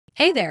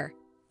Hey there!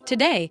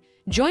 Today,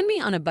 join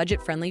me on a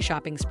budget-friendly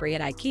shopping spree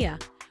at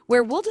Ikea,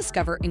 where we'll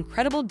discover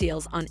incredible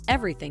deals on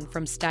everything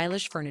from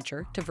stylish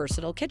furniture to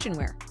versatile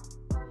kitchenware.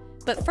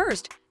 But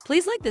first,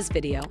 please like this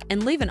video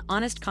and leave an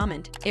honest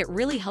comment, it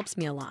really helps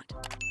me a lot.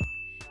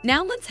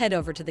 Now let's head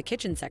over to the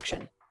kitchen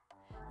section.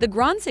 The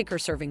Grand Decor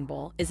serving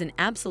bowl is an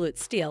absolute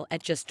steal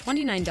at just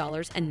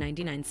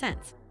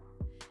 $29.99.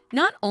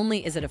 Not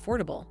only is it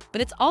affordable, but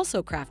it's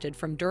also crafted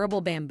from durable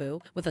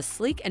bamboo with a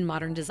sleek and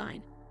modern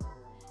design.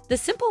 The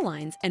simple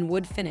lines and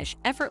wood finish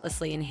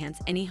effortlessly enhance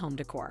any home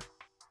decor.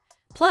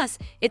 Plus,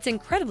 it's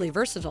incredibly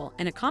versatile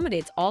and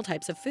accommodates all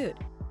types of food.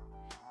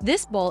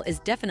 This bowl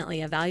is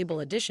definitely a valuable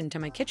addition to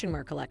my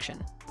kitchenware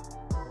collection.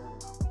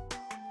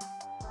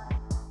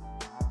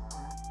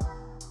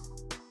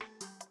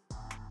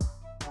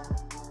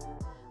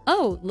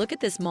 Oh, look at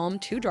this Malm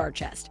 2-drawer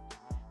chest.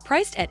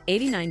 Priced at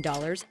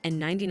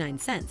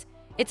 $89.99,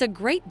 it's a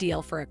great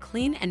deal for a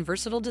clean and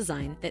versatile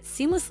design that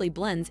seamlessly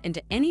blends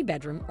into any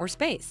bedroom or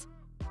space.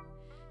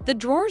 The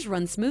drawers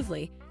run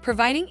smoothly,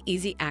 providing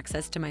easy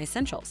access to my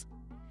essentials.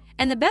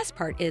 And the best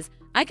part is,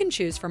 I can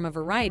choose from a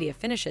variety of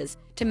finishes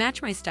to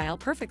match my style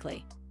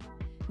perfectly.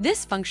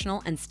 This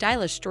functional and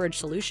stylish storage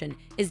solution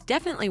is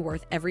definitely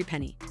worth every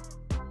penny.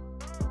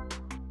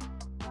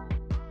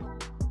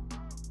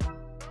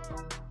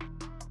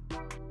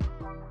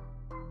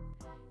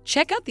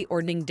 Check out the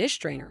Ordning dish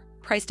drainer,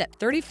 priced at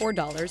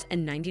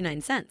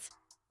 $34.99.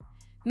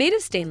 Made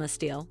of stainless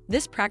steel,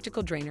 this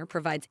practical drainer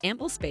provides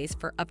ample space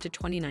for up to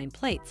 29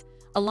 plates,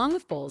 along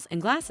with bowls and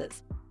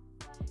glasses.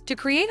 To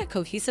create a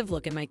cohesive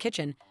look in my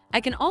kitchen, I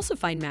can also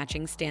find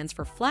matching stands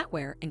for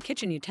flatware and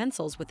kitchen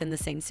utensils within the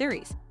same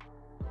series.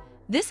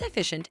 This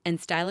efficient and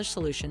stylish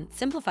solution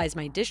simplifies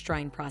my dish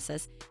drying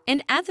process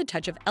and adds a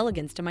touch of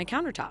elegance to my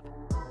countertop.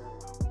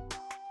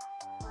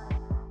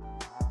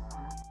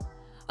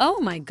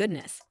 Oh my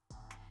goodness!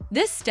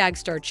 This Stag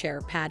Star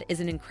chair pad is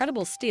an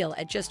incredible steal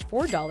at just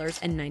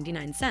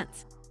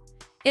 $4.99.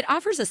 It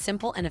offers a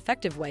simple and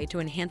effective way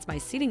to enhance my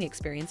seating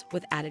experience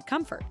with added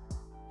comfort.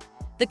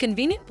 The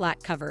convenient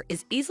black cover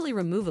is easily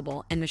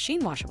removable and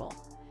machine washable,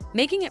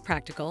 making it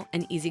practical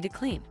and easy to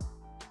clean.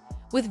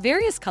 With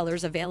various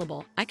colors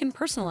available, I can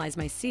personalize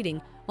my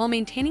seating while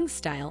maintaining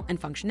style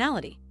and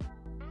functionality.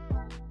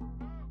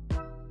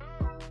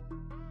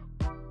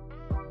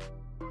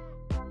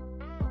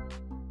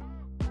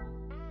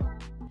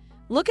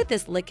 Look at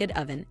this liquid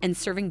oven and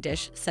serving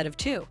dish set of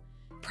two,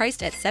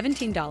 priced at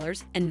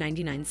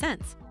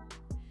 $17.99.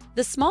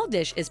 The small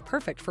dish is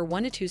perfect for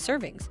 1 to 2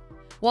 servings,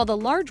 while the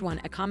large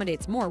one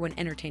accommodates more when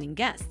entertaining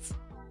guests.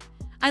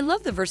 I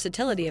love the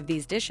versatility of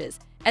these dishes,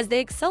 as they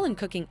excel in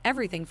cooking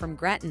everything from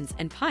gratins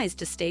and pies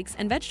to steaks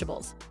and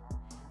vegetables.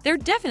 They're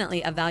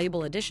definitely a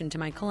valuable addition to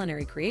my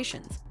culinary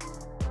creations.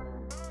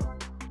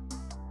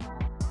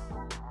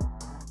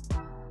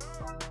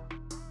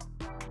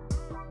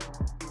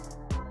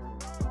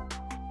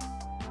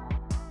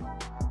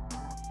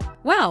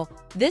 Wow,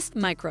 this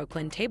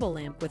microclean table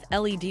lamp with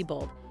LED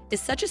bulb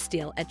is such a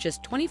steal at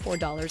just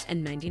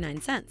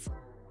 $24.99.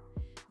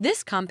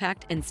 This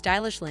compact and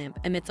stylish lamp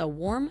emits a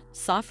warm,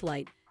 soft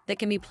light that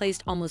can be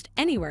placed almost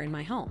anywhere in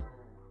my home.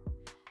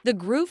 The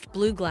grooved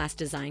blue glass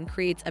design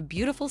creates a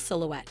beautiful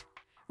silhouette,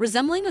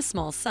 resembling a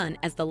small sun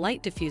as the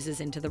light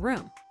diffuses into the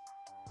room.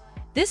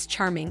 This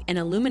charming and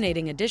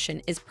illuminating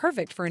addition is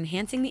perfect for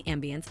enhancing the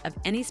ambience of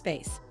any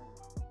space.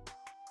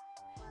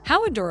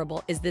 How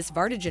adorable is this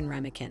Vartigen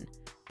ramekin,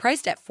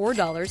 priced at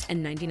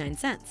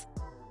 $4.99.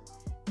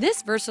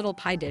 This versatile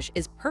pie dish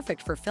is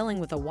perfect for filling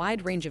with a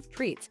wide range of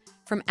treats,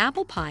 from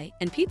apple pie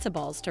and pizza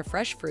balls to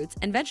fresh fruits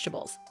and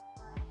vegetables.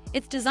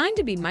 It's designed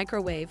to be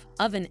microwave,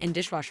 oven, and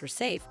dishwasher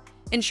safe,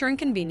 ensuring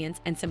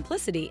convenience and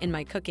simplicity in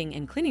my cooking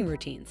and cleaning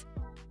routines.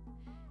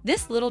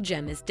 This little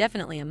gem is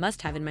definitely a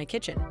must-have in my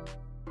kitchen.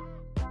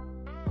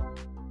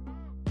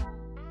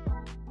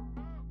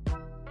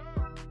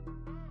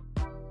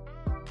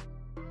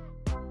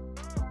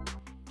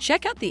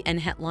 Check out the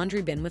Enhet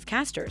laundry bin with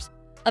casters,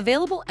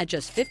 available at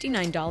just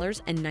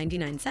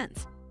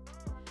 $59.99.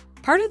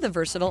 Part of the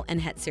versatile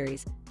Enhet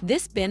series,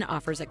 this bin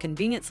offers a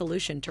convenient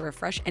solution to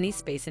refresh any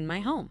space in my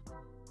home.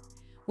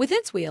 With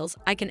its wheels,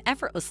 I can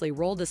effortlessly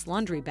roll this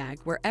laundry bag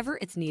wherever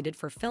it's needed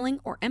for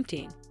filling or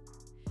emptying.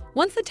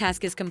 Once the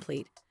task is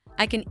complete,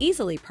 I can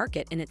easily park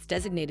it in its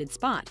designated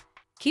spot,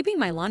 keeping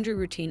my laundry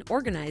routine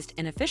organized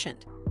and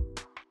efficient.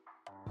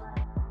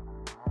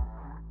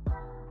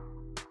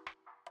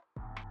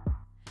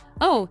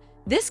 Oh,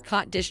 this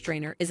cot dish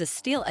drainer is a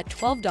steal at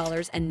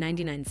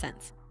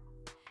 $12.99.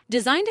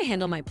 Designed to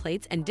handle my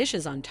plates and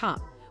dishes on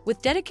top,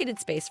 with dedicated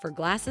space for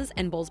glasses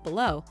and bowls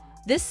below,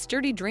 this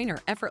sturdy drainer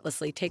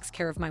effortlessly takes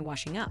care of my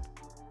washing up.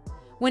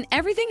 When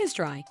everything is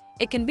dry,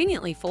 it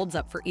conveniently folds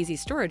up for easy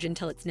storage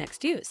until its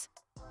next use.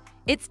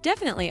 It's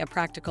definitely a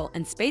practical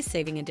and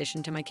space-saving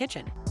addition to my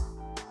kitchen.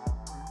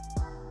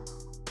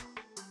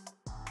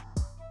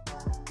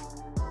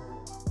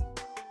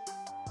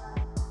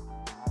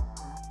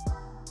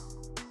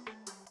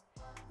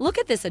 Look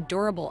at this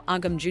adorable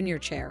Agam Jr.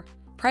 chair,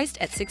 priced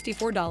at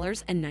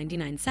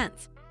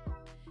 $64.99.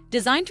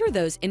 Designed for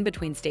those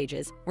in-between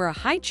stages where a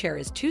high chair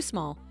is too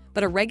small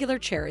but a regular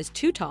chair is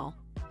too tall,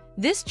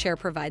 this chair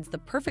provides the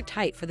perfect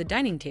height for the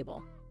dining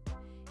table.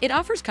 It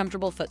offers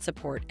comfortable foot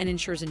support and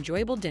ensures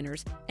enjoyable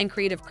dinners and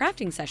creative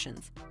crafting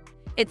sessions.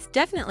 It's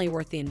definitely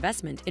worth the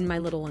investment in my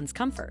little one's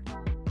comfort.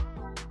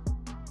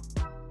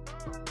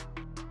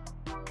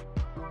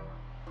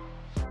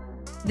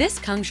 This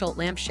Kungsholt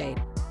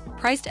lampshade,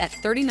 priced at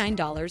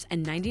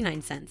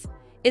 $39.99,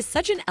 is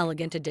such an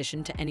elegant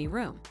addition to any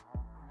room.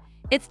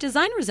 Its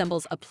design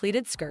resembles a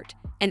pleated skirt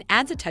and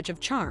adds a touch of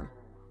charm,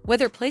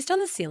 whether placed on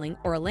the ceiling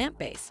or a lamp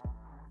base.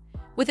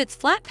 With its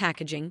flat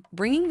packaging,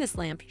 bringing this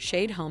lamp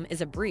shade home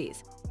is a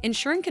breeze,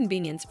 ensuring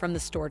convenience from the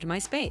store to my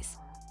space.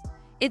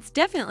 It's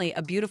definitely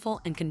a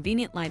beautiful and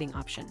convenient lighting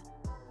option.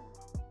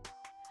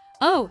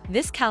 Oh,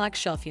 this Kallax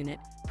shelf unit,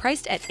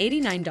 priced at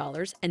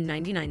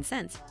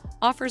 $89.99,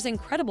 offers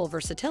incredible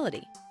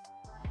versatility.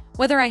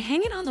 Whether I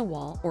hang it on the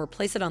wall or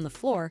place it on the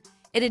floor,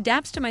 it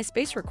adapts to my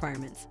space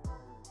requirements.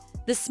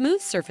 The smooth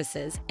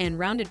surfaces and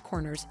rounded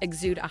corners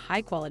exude a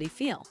high-quality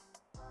feel.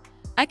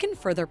 I can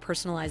further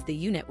personalize the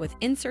unit with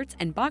inserts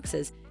and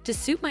boxes to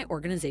suit my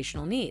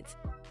organizational needs.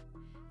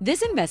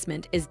 This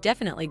investment is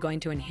definitely going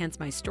to enhance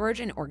my storage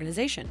and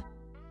organization.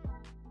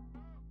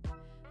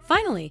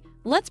 Finally,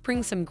 let's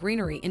bring some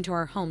greenery into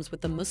our homes with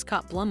the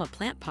Muscat Bluma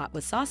plant pot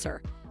with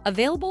saucer,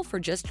 available for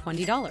just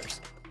 $20.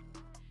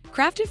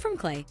 Crafted from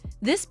clay,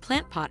 this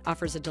plant pot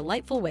offers a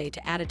delightful way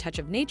to add a touch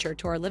of nature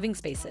to our living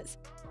spaces.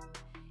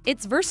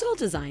 Its versatile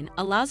design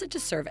allows it to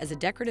serve as a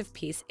decorative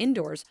piece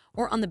indoors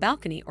or on the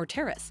balcony or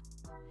terrace.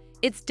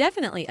 It's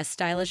definitely a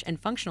stylish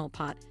and functional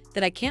pot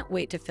that I can't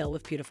wait to fill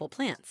with beautiful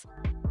plants.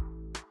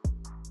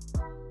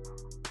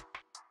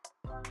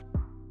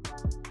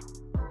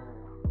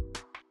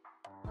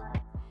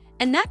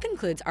 And that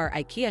concludes our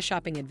IKEA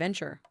shopping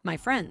adventure, my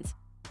friends.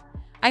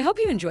 I hope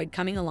you enjoyed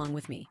coming along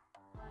with me.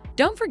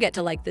 Don't forget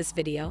to like this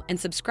video and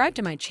subscribe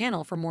to my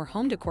channel for more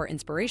home decor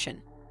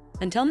inspiration.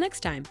 Until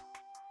next time.